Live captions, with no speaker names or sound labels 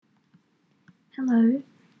Hello,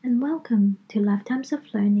 and welcome to Lifetimes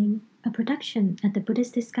of Learning, a production at the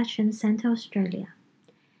Buddhist Discussion Centre Australia.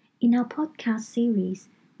 In our podcast series,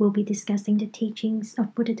 we'll be discussing the teachings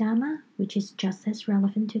of Buddha Dharma, which is just as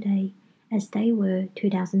relevant today as they were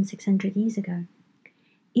 2,600 years ago.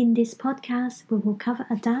 In this podcast, we will cover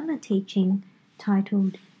a Dharma teaching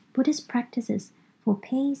titled Buddhist Practices for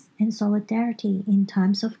Peace and Solidarity in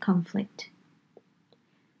Times of Conflict.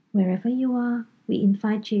 Wherever you are, we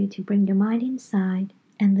invite you to bring your mind inside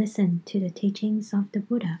and listen to the teachings of the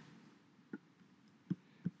Buddha.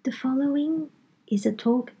 The following is a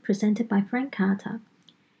talk presented by Frank Carter,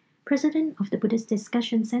 President of the Buddhist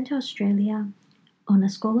Discussion Centre Australia, on a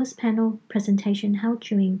Scholars Panel presentation held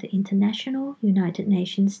during the International United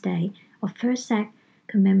Nations Day of First Act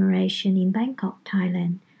commemoration in Bangkok,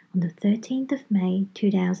 Thailand, on the 13th of May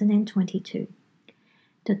 2022.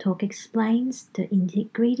 The talk explains the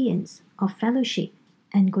ingredients of fellowship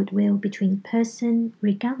and goodwill between persons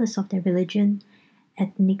regardless of their religion,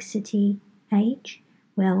 ethnicity, age,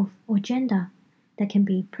 wealth, or gender that can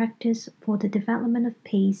be practiced for the development of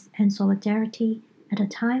peace and solidarity at a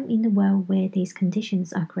time in the world where these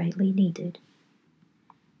conditions are greatly needed.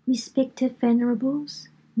 Respected Venerables,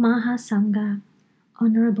 Mahasangha,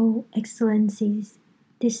 Honourable Excellencies,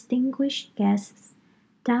 distinguished guests,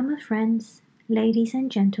 Dharma friends, ladies and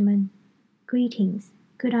gentlemen, greetings,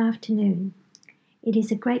 good afternoon. It is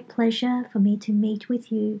a great pleasure for me to meet with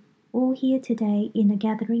you all here today in a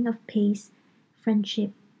gathering of peace,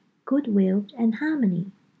 friendship, goodwill, and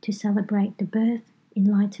harmony to celebrate the birth,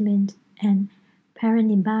 enlightenment, and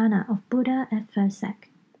parinibbana of Buddha at First Act.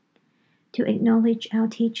 To acknowledge our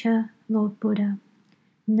teacher, Lord Buddha,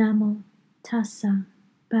 Namo Tassa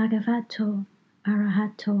Bhagavato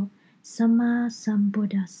Arahato Samma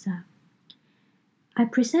Sambuddhassa. I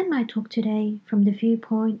present my talk today from the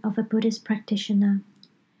viewpoint of a Buddhist practitioner,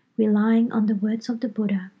 relying on the words of the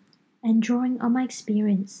Buddha and drawing on my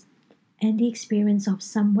experience and the experience of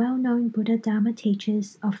some well-known Buddha Dharma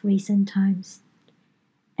teachers of recent times.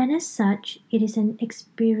 And as such, it is an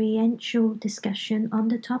experiential discussion on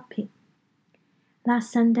the topic. Last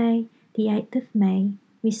Sunday, the 8th of May,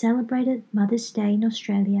 we celebrated Mother's Day in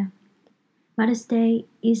Australia. Mother's Day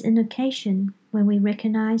is an occasion when we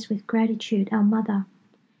recognize with gratitude our mother,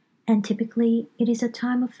 and typically it is a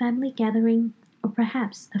time of family gathering or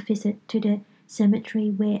perhaps a visit to the cemetery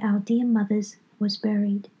where our dear mothers was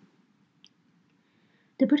buried.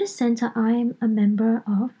 The Buddhist Centre I am a member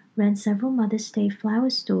of ran several Mother's Day flower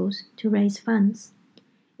stalls to raise funds.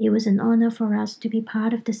 It was an honor for us to be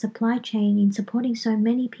part of the supply chain in supporting so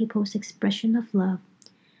many people's expression of love,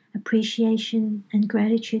 appreciation, and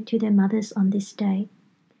gratitude to their mothers on this day.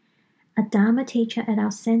 A Dharma teacher at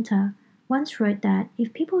our centre once wrote that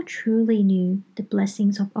if people truly knew the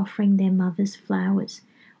blessings of offering their mothers flowers,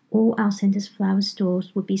 all our centre's flower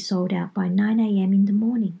stalls would be sold out by 9 a.m. in the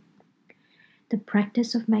morning. The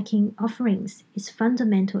practice of making offerings is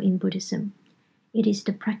fundamental in Buddhism. It is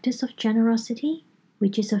the practice of generosity,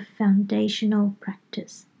 which is a foundational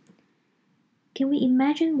practice. Can we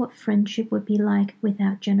imagine what friendship would be like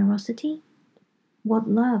without generosity? What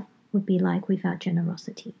love would be like without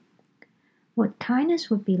generosity? What kindness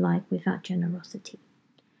would be like without generosity?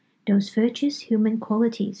 Those virtuous human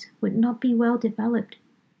qualities would not be well developed.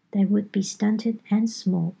 They would be stunted and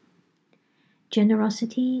small.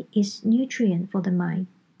 Generosity is nutrient for the mind.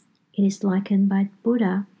 It is likened by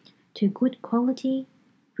Buddha to good quality,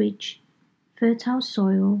 rich, fertile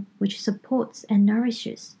soil which supports and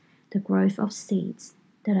nourishes the growth of seeds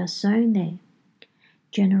that are sown there.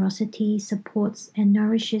 Generosity supports and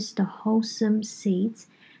nourishes the wholesome seeds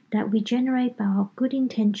that we generate by our good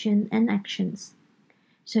intention and actions,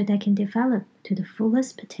 so they can develop to the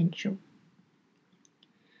fullest potential.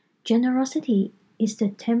 Generosity is the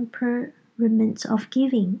temperament of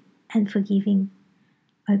giving and forgiving,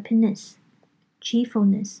 openness,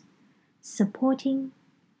 cheerfulness, supporting,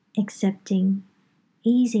 accepting,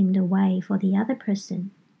 easing the way for the other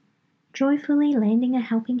person, joyfully lending a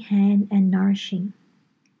helping hand and nourishing.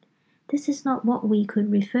 This is not what we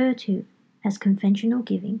could refer to as conventional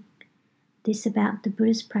giving. This is about the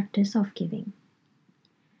Buddhist practice of giving.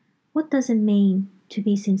 What does it mean to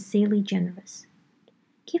be sincerely generous?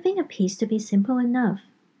 Giving appears to be simple enough.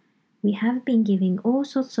 We have been giving all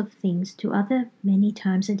sorts of things to others many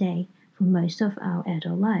times a day for most of our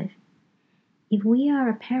adult life. If we are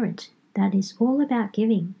a parent that is all about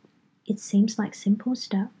giving, it seems like simple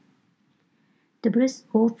stuff. The Buddhist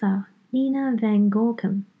author Nina van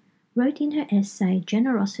Gorkum wrote in her essay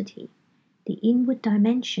Generosity, the Inward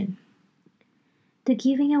Dimension. The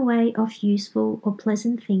giving away of useful or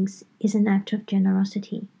pleasant things is an act of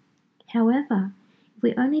generosity. However, If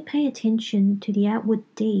we only pay attention to the outward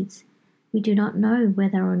deeds, we do not know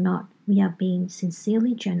whether or not we are being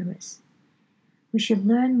sincerely generous. We should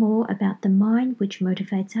learn more about the mind which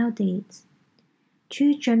motivates our deeds.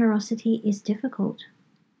 True generosity is difficult.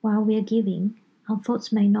 While we are giving, our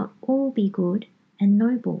thoughts may not all be good and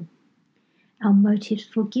noble. Our motives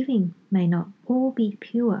for giving may not all be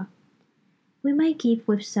pure. We may give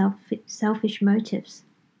with selfish motives,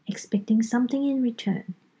 expecting something in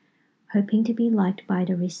return, hoping to be liked by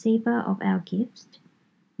the receiver of our gifts,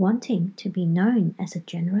 wanting to be known as a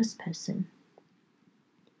generous person.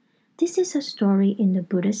 This is a story in the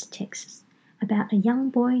Buddhist texts about a young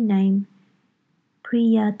boy named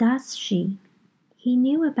Priyadashi. He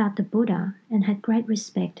knew about the Buddha and had great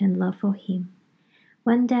respect and love for him.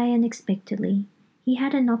 One day, unexpectedly, he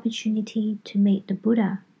had an opportunity to meet the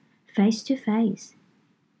Buddha face to face.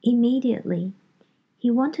 Immediately, he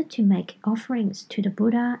wanted to make offerings to the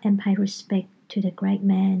Buddha and pay respect to the great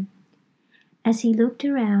man. As he looked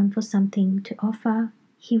around for something to offer,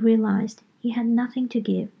 he realized he had nothing to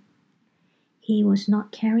give. He was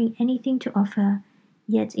not carrying anything to offer,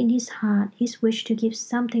 yet in his heart his wish to give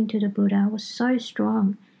something to the Buddha was so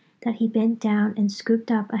strong that he bent down and scooped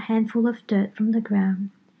up a handful of dirt from the ground.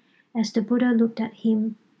 As the Buddha looked at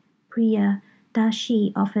him,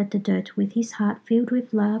 Priyadashi offered the dirt with his heart filled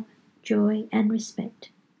with love, joy, and respect.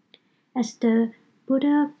 As the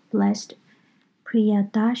Buddha blessed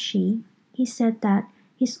Priyadashi, he said that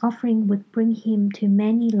his offering would bring him to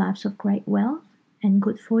many lives of great wealth and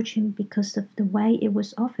good fortune because of the way it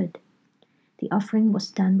was offered. The offering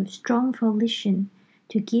was done with strong volition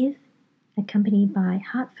to give, accompanied by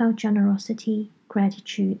heartfelt generosity,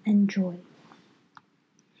 gratitude, and joy.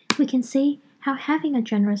 We can see how having a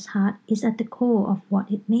generous heart is at the core of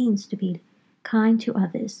what it means to be kind to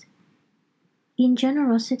others. In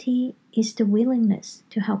generosity is the willingness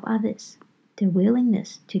to help others, the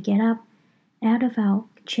willingness to get up out of our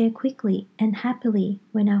chair quickly and happily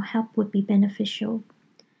when our help would be beneficial.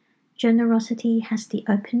 Generosity has the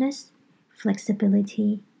openness,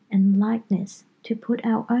 flexibility, and lightness to put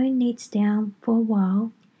our own needs down for a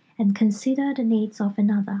while and consider the needs of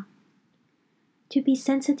another. To be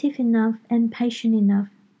sensitive enough and patient enough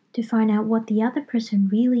to find out what the other person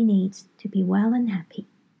really needs to be well and happy.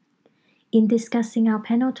 In discussing our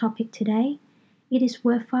panel topic today, it is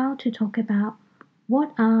worthwhile to talk about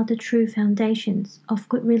what are the true foundations of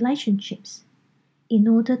good relationships in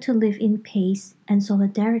order to live in peace and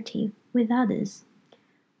solidarity with others.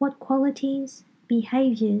 What qualities,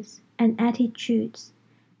 behaviors, and attitudes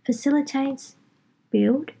facilitates,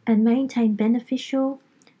 build, and maintain beneficial,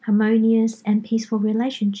 harmonious, and peaceful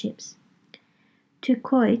relationships? To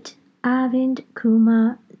quote Arvind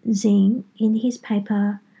Kumar Singh in his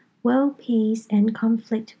paper World Peace and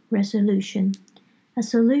Conflict Resolution, a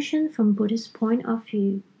solution from Buddhist point of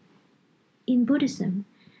view. In Buddhism,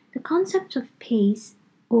 the concept of peace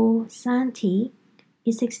or santi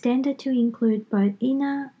is extended to include both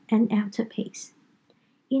inner and outer peace.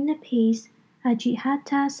 Inner peace,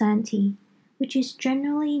 ajihata santi, which is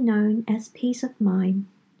generally known as peace of mind.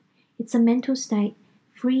 It's a mental state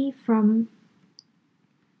free from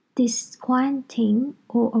disquieting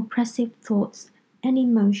or oppressive thoughts and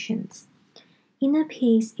emotions. Inner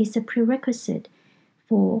peace is a prerequisite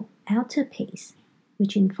for outer peace,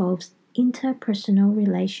 which involves interpersonal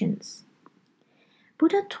relations.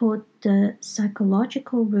 Buddha taught the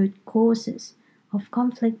psychological root causes of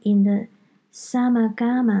conflict in the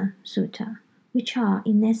Samagama Sutta, which are,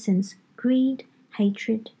 in essence, greed,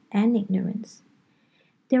 hatred, and ignorance.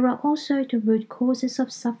 There are also the root causes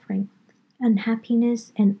of suffering,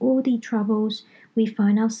 unhappiness, and all the troubles we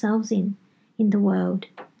find ourselves in the world.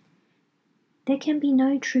 There can be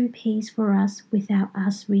no true peace for us without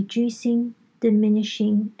us reducing,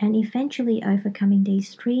 diminishing, and eventually overcoming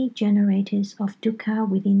these three generators of dukkha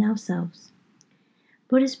within ourselves.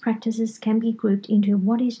 Buddhist practices can be grouped into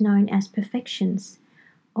what is known as perfections,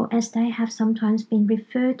 or as they have sometimes been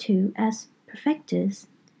referred to as perfectors.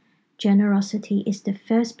 Generosity is the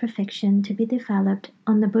first perfection to be developed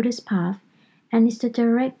on the Buddhist path and is the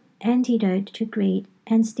direct antidote to greed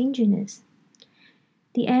and stinginess.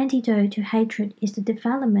 The antidote to hatred is the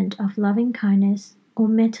development of loving kindness, or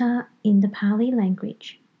metta in the Pali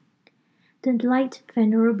language. The late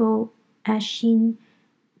Venerable Ashin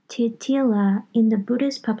Titila in the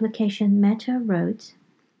Buddhist publication Metta wrote,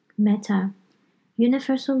 Metta,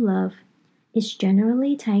 universal love, is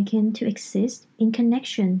generally taken to exist in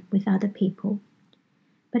connection with other people.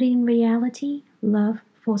 But in reality, love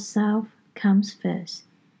for self comes first.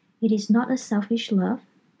 It is not a selfish love,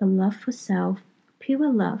 but love for self,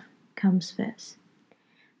 pure love, comes first.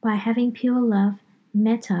 By having pure love,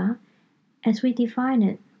 metta, as we define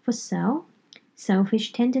it, for self,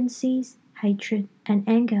 selfish tendencies, hatred, and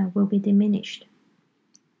anger will be diminished.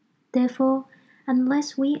 Therefore,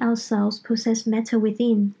 unless we ourselves possess matter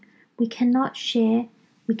within, we cannot share,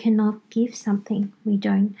 we cannot give something we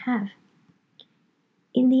don't have.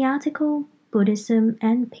 In the article Buddhism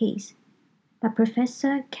and Peace by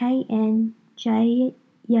Professor K.N. Jayatillake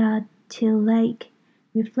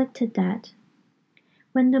reflected that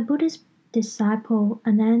when the Buddhist disciple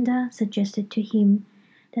Ananda suggested to him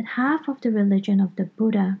that half of the religion of the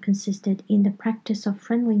Buddha consisted in the practice of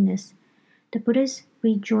friendliness, the Buddha's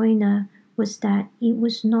rejoinder was that it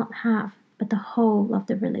was not half, but the whole of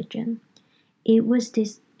the religion. It was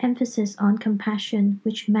this emphasis on compassion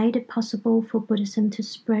which made it possible for Buddhism to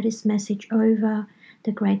spread its message over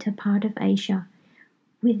the greater part of Asia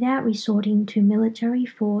without resorting to military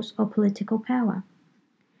force or political power.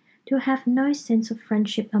 To have no sense of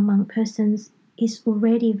friendship among persons is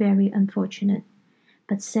already very unfortunate,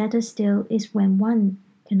 but sadder still is when one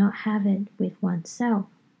cannot have it with oneself.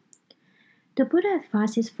 The Buddha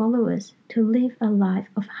advised his followers to live a life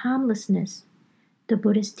of harmlessness. The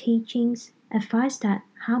Buddhist teachings advise that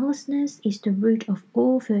harmlessness is the root of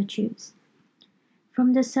all virtues.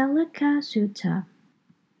 From the Salaka Sutta,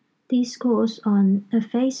 discourse on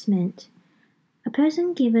effacement, a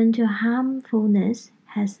person given to harmfulness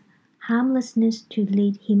has harmlessness to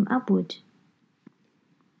lead him upward.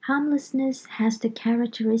 Harmlessness has the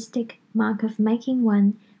characteristic mark of making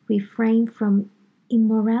one refrain from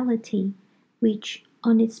immorality, which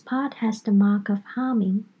on its part has the mark of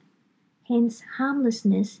harming. Hence,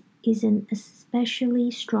 harmlessness is an especially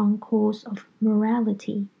strong cause of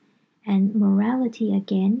morality, and morality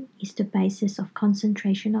again is the basis of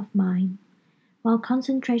concentration of mind, while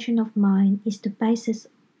concentration of mind is the basis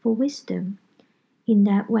for wisdom. In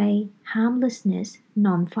that way, harmlessness,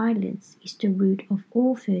 non-violence, is the root of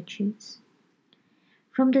all virtues.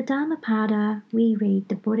 From the Dhammapada, we read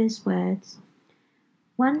the Buddha's words,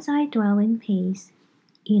 "Once I dwell in peace.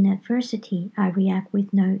 In adversity, I react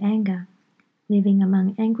with no anger. Living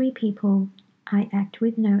among angry people, I act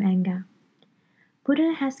with no anger."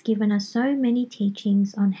 Buddha has given us so many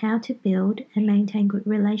teachings on how to build and maintain good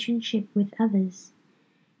relationship with others.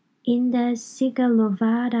 In the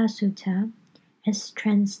Sigalovada Sutta, as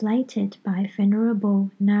translated by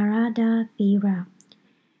Venerable Narada Thera,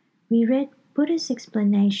 we read Buddha's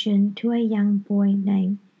explanation to a young boy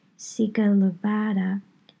named Sigalovada,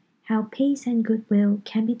 how peace and goodwill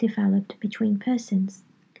can be developed between persons.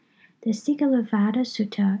 The Sigalovada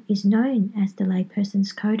Sutta is known as the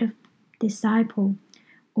layperson's code of disciple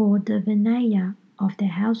or the Vinaya of the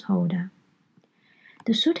householder.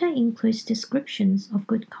 The sutta includes descriptions of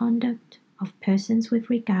good conduct of persons with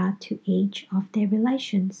regard to each of their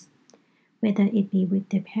relations, whether it be with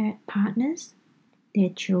their partners, their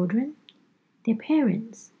children, their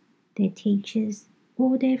parents, their teachers,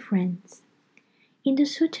 or their friends. In the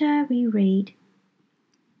sutta we read,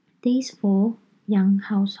 "These four young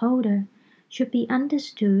householder should be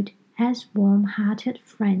understood as warm-hearted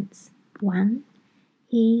friends. 1.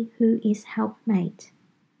 He who is helpmate.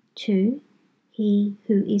 2. He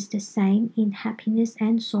who is the same in happiness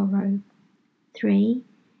and sorrow. 3.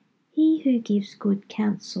 He who gives good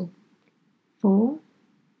counsel. 4.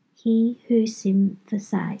 He who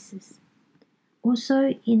sympathizes."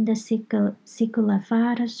 Also in the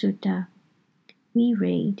Sigalovada Sutta, we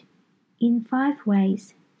read, "In 5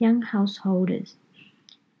 ways, young householders,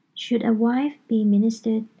 should a wife be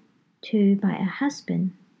ministered to by a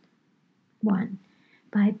husband. 1.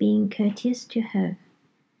 By being courteous to her.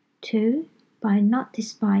 2. By not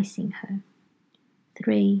despising her.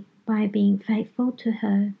 3. By being faithful to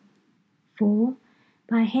her. 4.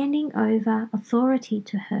 By handing over authority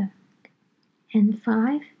to her. And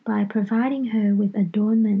 5. By providing her with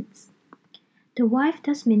adornments." The wife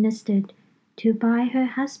thus ministered to by her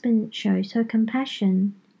husband shows her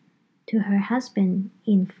compassion to her husband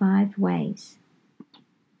in 5 ways.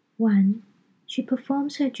 1. She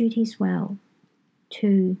performs her duties well.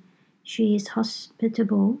 2. She is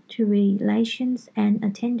hospitable to relations and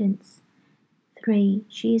attendants. 3.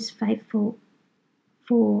 She is faithful.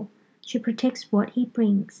 4. She protects what he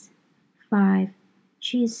brings. 5.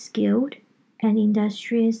 She is skilled and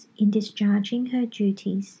industrious in discharging her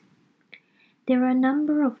duties. There are a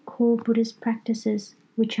number of core Buddhist practices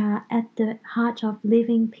which are at the heart of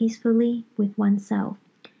living peacefully with oneself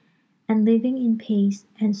and living in peace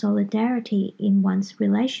and solidarity in one's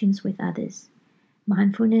relations with others.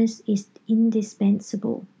 Mindfulness is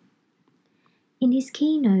indispensable. In his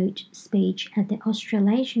keynote speech at the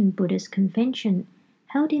Australasian Buddhist Convention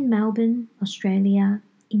held in Melbourne, Australia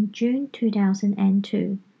in June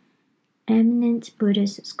 2002, eminent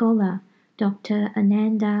Buddhist scholar Dr.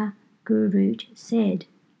 Ananda Guru said,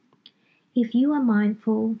 "If you are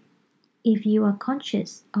mindful, if you are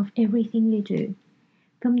conscious of everything you do,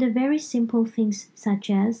 from the very simple things such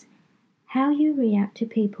as how you react to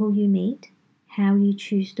people you meet, how you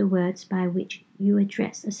choose the words by which you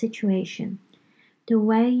address a situation, the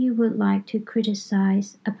way you would like to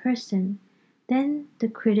criticize a person, then the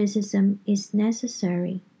criticism is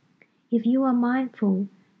necessary. If you are mindful,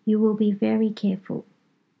 you will be very careful.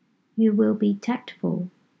 You will be tactful.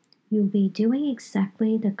 You'll be doing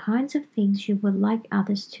exactly the kinds of things you would like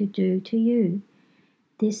others to do to you.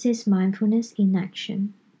 This is mindfulness in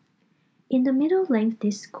action." In the middle-length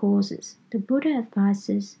discourses, the Buddha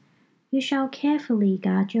advises, "You shall carefully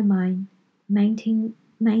guard your mind,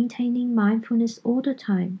 maintaining mindfulness all the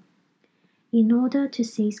time, in order to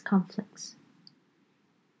cease conflicts."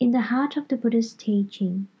 In the heart of the Buddha's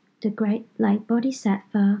teaching, the great late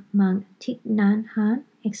Bodhisattva monk Thich Nhat Hanh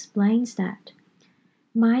explains that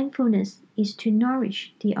mindfulness is to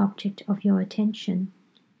nourish the object of your attention.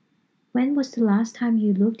 When was the last time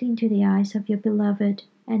you looked into the eyes of your beloved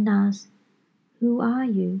and asked, "Who are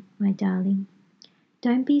you, my darling?"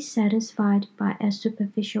 Don't be satisfied by a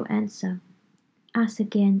superficial answer. Ask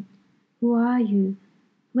again, "Who are you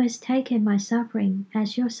who has taken my suffering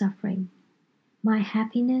as your suffering, my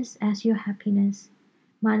happiness as your happiness,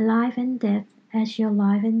 my life and death as your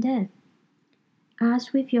life and death?"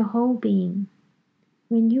 Ask with your whole being.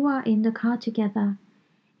 When you are in the car together,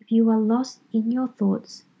 if you are lost in your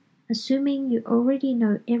thoughts, assuming you already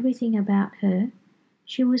know everything about her,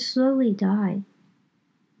 she will slowly die.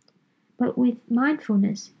 But with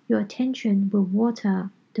mindfulness, your attention will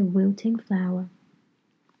water the wilting flower.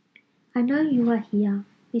 I know you are here,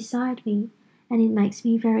 beside me, and it makes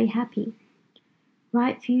me very happy.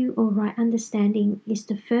 Right view or right understanding is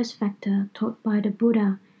the first factor taught by the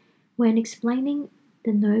Buddha when explaining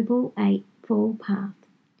the Noble Eightfold Path.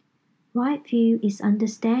 Right view is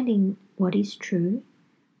understanding what is true,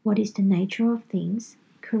 what is the nature of things,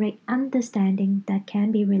 correct understanding that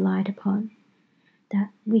can be relied upon, that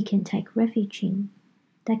we can take refuge in,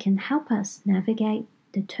 that can help us navigate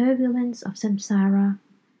the turbulence of samsara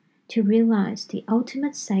to realize the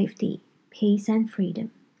ultimate safety, peace, and freedom.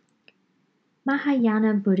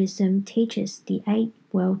 Mahayana Buddhism teaches the 8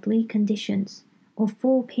 worldly conditions, or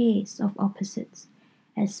 4 pairs of opposites,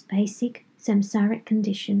 as basic samsaric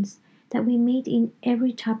conditions that we meet in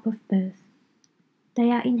every type of birth.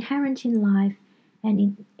 They are inherent in life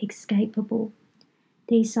and inescapable.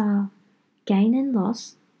 These are gain and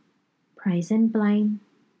loss, praise and blame,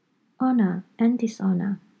 honor and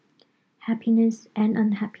dishonor, happiness and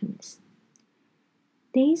unhappiness.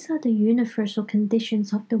 These are the universal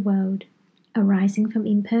conditions of the world, arising from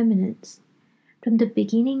impermanence, from the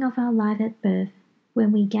beginning of our life at birth,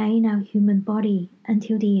 when we gain our human body,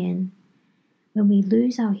 until the end, when we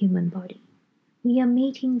lose our human body. We are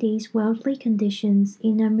meeting these worldly conditions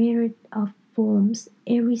in a myriad of forms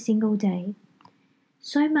every single day.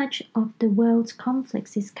 So much of the world's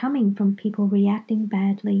conflicts is coming from people reacting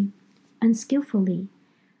badly, unskillfully,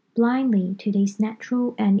 blindly to these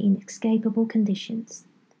natural and inescapable conditions.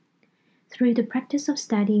 Through the practice of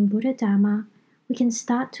studying Buddha Dharma, we can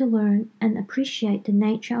start to learn and appreciate the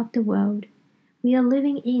nature of the world we are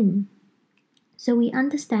living in, so we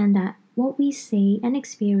understand that what we see and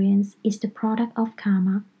experience is the product of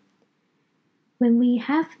karma. When we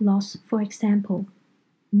have loss, for example,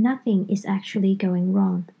 nothing is actually going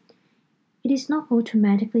wrong. It is not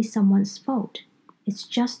automatically someone's fault. It's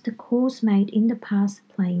just the cause made in the past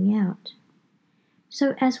playing out.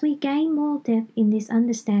 So as we gain more depth in this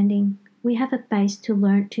understanding, we have a base to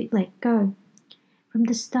learn to let go. From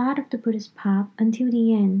the start of the Buddhist path until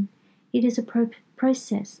the end, it is a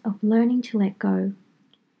process of learning to let go.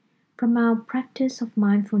 From our practice of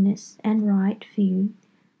mindfulness and right view,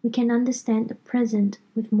 we can understand the present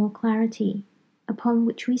with more clarity, upon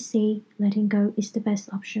which we see letting go is the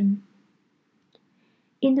best option.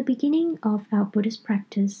 In the beginning of our Buddhist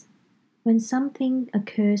practice, when something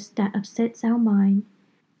occurs that upsets our mind,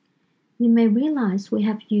 we may realize we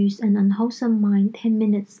have used an unwholesome mind 10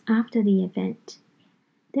 minutes after the event.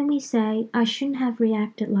 Then we say, "I shouldn't have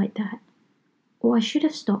reacted like that," or "I should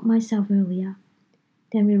have stopped myself earlier."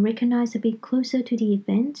 Then we recognize a bit closer to the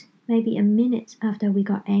event, maybe a minute after we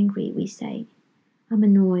got angry, we say, "I'm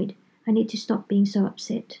annoyed. I need to stop being so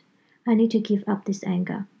upset. I need to give up this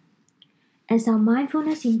anger." As our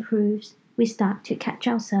mindfulness improves, we start to catch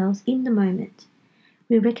ourselves in the moment.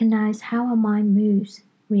 We recognize how our mind moves,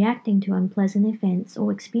 reacting to unpleasant events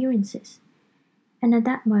or experiences. And at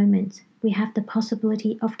that moment, we have the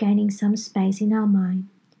possibility of gaining some space in our mind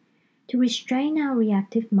to restrain our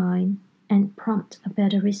reactive mind and prompt a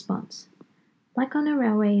better response. Like on a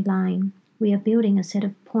railway line, we are building a set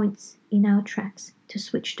of points in our tracks to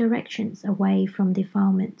switch directions away from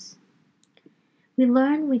defilements. We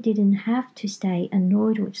learn we didn't have to stay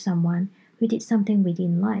annoyed with someone who did something we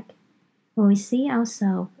didn't like. When we see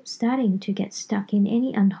ourselves starting to get stuck in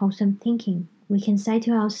any unwholesome thinking, we can say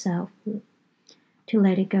to ourselves to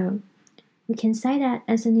let it go. We can say that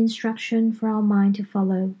as an instruction for our mind to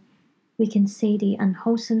follow. We can see the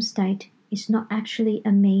unwholesome state is not actually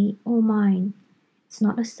a me or mine. It's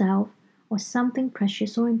not a self or something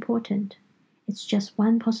precious or important. It's just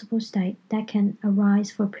one possible state that can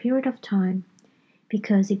arise for a period of time.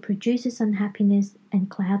 Because it produces unhappiness and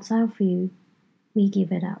clouds our view, we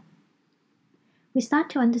give it up. We start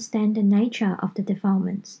to understand the nature of the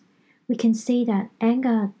defilements. We can see that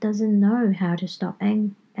anger doesn't know how to stop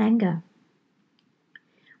anger.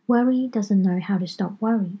 Worry doesn't know how to stop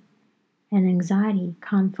worry. And anxiety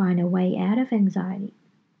can't find a way out of anxiety.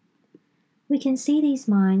 We can see these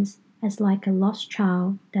minds as like a lost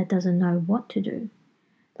child that doesn't know what to do.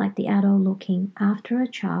 Like the adult looking after a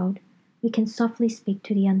child, we can softly speak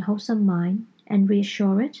to the unwholesome mind and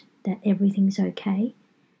reassure it that everything's okay.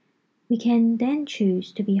 We can then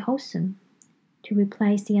choose to be wholesome, to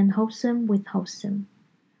replace the unwholesome with wholesome.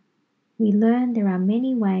 We learn there are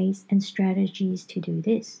many ways and strategies to do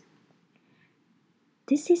this.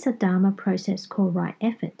 This is a Dharma process called right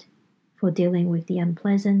effort for dealing with the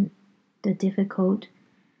unpleasant, the difficult,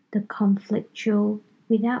 the conflictual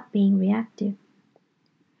without being reactive.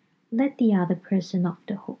 Let the other person off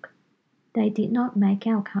the hook. They did not make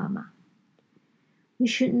our karma. We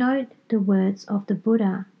should note the words of the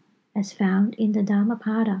Buddha as found in the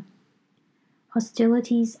Dhammapada.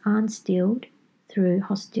 Hostilities aren't stilled through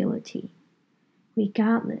hostility.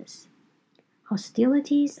 Regardless,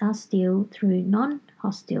 hostilities are stilled through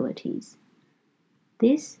non-hostilities.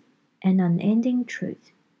 This an unending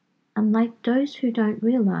truth, unlike those who don't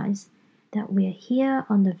realize that we're here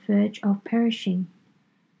on the verge of perishing.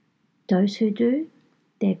 Those who do,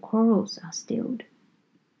 their quarrels are stilled.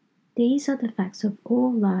 These are the facts of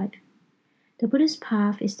all life. The Buddhist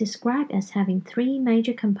path is described as having three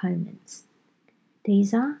major components.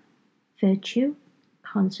 These are virtue,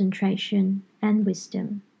 concentration, and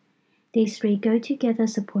wisdom. These three go together,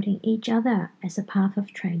 supporting each other as a path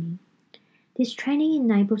of training. This training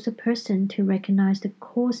enables a person to recognize the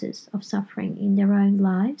causes of suffering in their own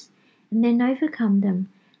lives and then overcome them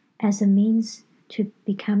as a means to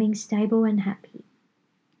becoming stable and happy,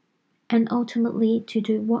 and ultimately to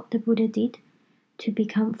do what the Buddha did, to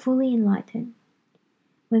become fully enlightened.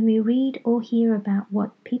 When we read or hear about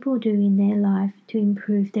what people do in their life to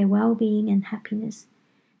improve their well-being and happiness,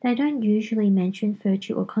 they don't usually mention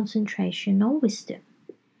virtue or concentration or wisdom.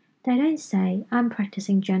 They don't say, I'm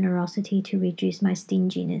practicing generosity to reduce my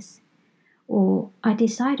stinginess, or I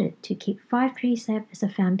decided to keep 5 precepts as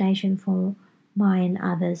a foundation for my and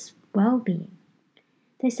others' well-being.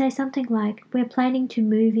 They say something like, we're planning to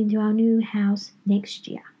move into our new house next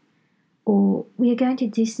year, or we are going to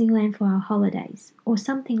Disneyland for our holidays, or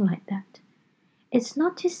something like that. It's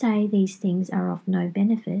not to say these things are of no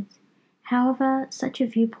benefit. However, such a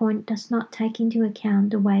viewpoint does not take into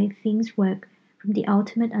account the way things work from the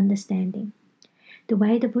ultimate understanding, the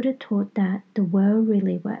way the Buddha taught that the world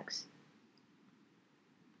really works.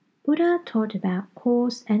 Buddha taught about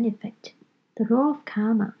cause and effect, the law of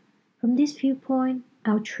karma. From this viewpoint,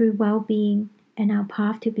 our true well-being and our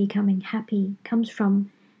path to becoming happy comes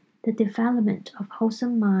from the development of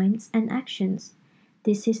wholesome minds and actions.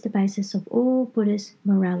 This is the basis of all Buddhist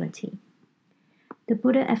morality. The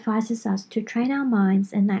Buddha advises us to train our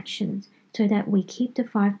minds and actions so that we keep the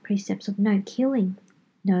 5 precepts of no killing,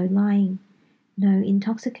 no lying, no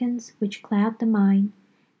intoxicants which cloud the mind,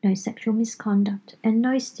 no sexual misconduct, and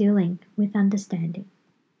no stealing with understanding.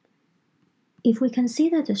 If we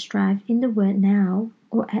consider the strife in the word now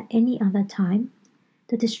or at any other time,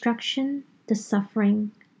 the destruction, the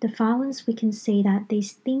suffering, the violence, we can see that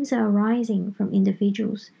these things are arising from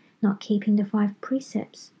individuals not keeping the 5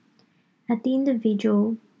 precepts. At the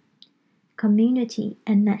individual, community,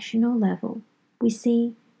 and national level, we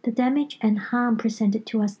see the damage and harm presented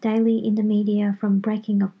to us daily in the media from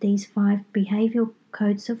breaking of these 5 behavioral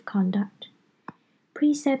codes of conduct.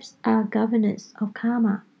 Precepts are governors of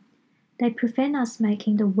karma. They prevent us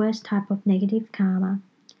making the worst type of negative karma.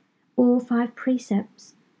 All 5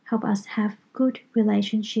 precepts help us have good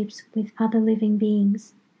relationships with other living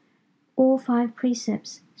beings. All 5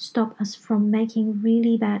 precepts stop us from making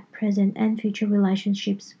really bad present and future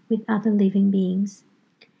relationships with other living beings.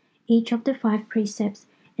 Each of the 5 precepts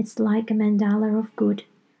is like a mandala of good,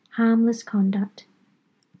 harmless conduct.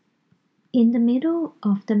 In the middle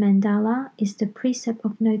of the mandala is the precept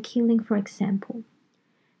of no killing, for example.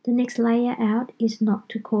 The next layer out is not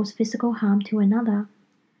to cause physical harm to another.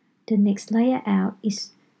 The next layer out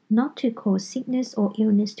is not to cause sickness or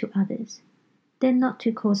illness to others, then not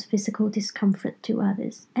to cause physical discomfort to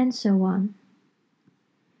others, and so on.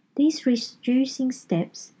 These reducing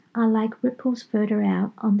steps are like ripples further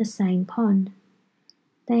out on the same pond.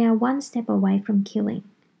 They are 1 step away from killing,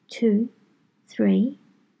 2, 3,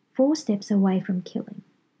 4 steps away from killing.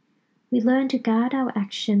 We learn to guard our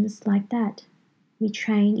actions like that. We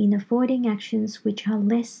train in avoiding actions which are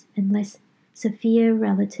less and less severe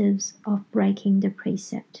relatives of breaking the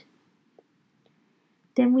precept.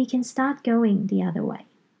 Then we can start going the other way,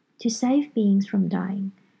 to save beings from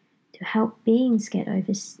dying, to help beings get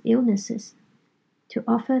over illnesses, to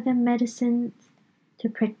offer them medicines, to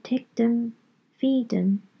protect them, feed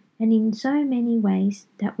them, and in so many ways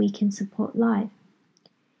that we can support life.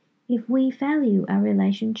 If we value our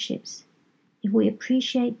relationships, if we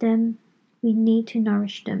appreciate them, we need to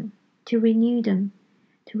nourish them, to renew them,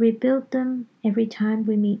 to rebuild them every time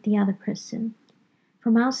we meet the other person.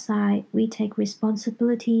 From our side, we take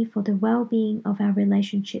responsibility for the well-being of our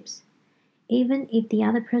relationships, even if the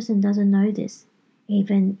other person doesn't know this,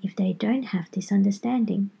 even if they don't have this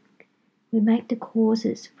understanding. We make the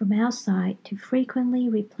causes from our side to frequently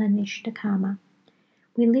replenish the karma.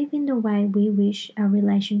 We live in the way we wish our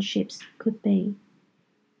relationships could be.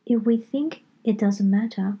 If we think it doesn't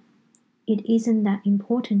matter, it isn't that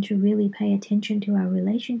important to really pay attention to our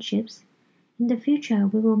relationships, in the future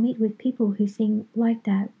we will meet with people who think like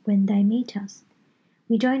that when they meet us.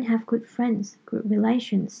 We don't have good friends, good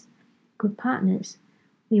relations, good partners.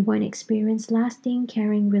 We won't experience lasting,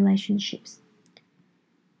 caring relationships.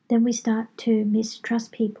 Then we start to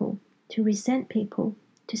mistrust people, to resent people,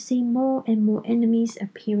 to see more and more enemies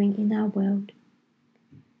appearing in our world.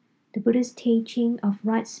 The Buddha's teaching of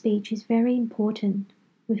right speech is very important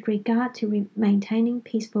with regard to maintaining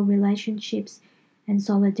peaceful relationships and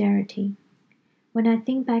solidarity. When I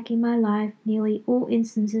think back in my life, nearly all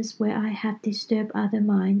instances where I have disturbed other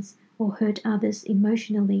minds or hurt others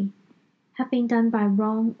emotionally have been done by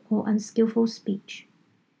wrong or unskillful speech.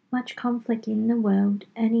 Much conflict in the world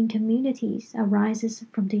and in communities arises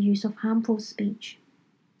from the use of harmful speech.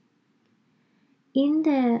 In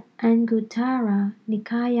the Anguttara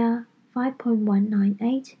Nikaya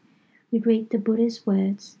 5.198, we read the Buddha's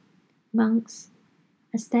words, "Monks,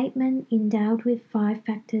 a statement endowed with 5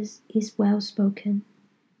 factors is well spoken,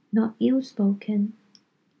 not ill spoken.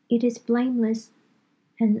 It is blameless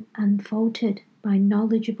and unfaulted by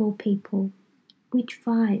knowledgeable people. Which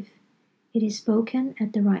 5? It is spoken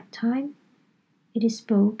at the right time. It is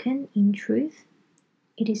spoken in truth.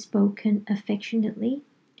 It is spoken affectionately.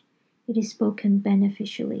 It is spoken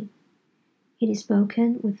beneficially. It is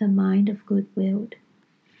spoken with a mind of goodwill."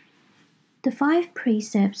 The 5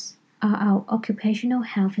 precepts are our occupational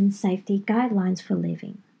health and safety guidelines for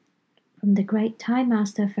living. From the great Thai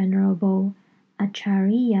Master Venerable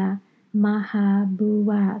Acharya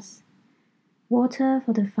Mahabhuwas, "Water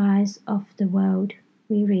for the Fires of the World,"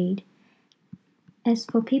 we read, "As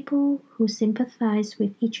for people who sympathize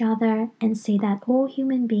with each other and see that all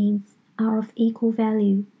human beings are of equal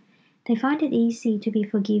value, they find it easy to be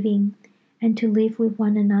forgiving and to live with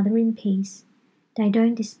one another in peace. They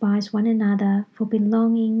don't despise one another for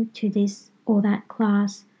belonging to this or that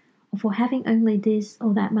class, or for having only this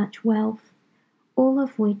or that much wealth, all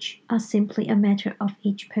of which are simply a matter of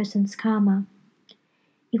each person's karma.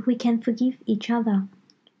 If we can forgive each other,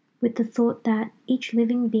 with the thought that each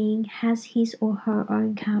living being has his or her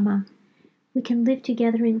own karma, we can live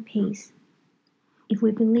together in peace. If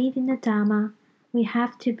we believe in the Dharma, we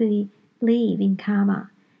have to believe in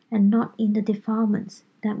karma and not in the defilements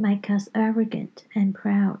that make us arrogant and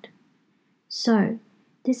proud. So,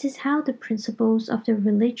 this is how the principles of the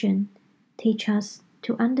religion teach us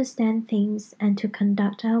to understand things and to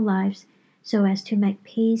conduct our lives so as to make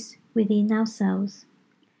peace within ourselves.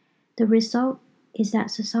 The result is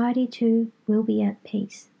that society too will be at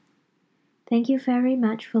peace. Thank you very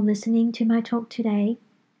much for listening to my talk today.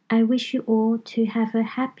 I wish you all to have a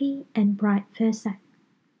happy and bright Vesak.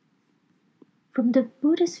 From the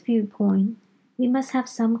Buddhist viewpoint, we must have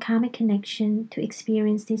some karmic connection to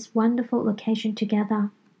experience this wonderful occasion together.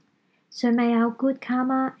 So may our good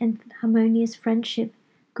karma and harmonious friendship,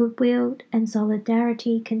 goodwill, and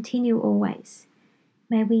solidarity continue always.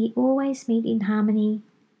 May we always meet in harmony,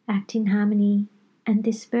 act in harmony, and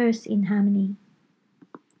disperse in harmony.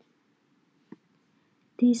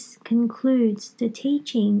 This concludes the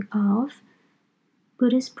teaching of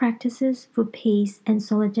Buddhist practices for peace and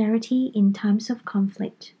solidarity in times of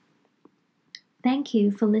conflict. Thank you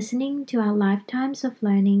for listening to our Lifetimes of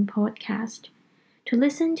Learning podcast. To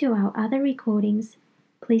listen to our other recordings,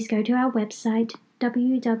 please go to our website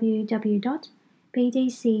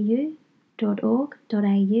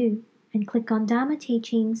www.bdcu.org.au and click on Dharma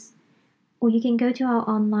Teachings, or you can go to our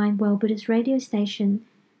online World Buddhist radio station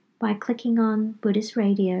by clicking on Buddhist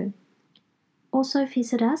Radio. Also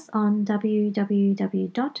visit us on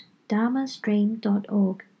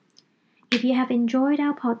www.dharmastream.org. If you have enjoyed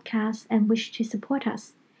our podcast and wish to support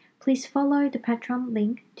us, please follow the Patreon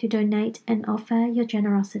link to donate and offer your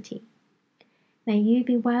generosity. May you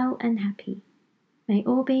be well and happy. May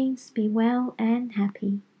all beings be well and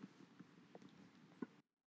happy.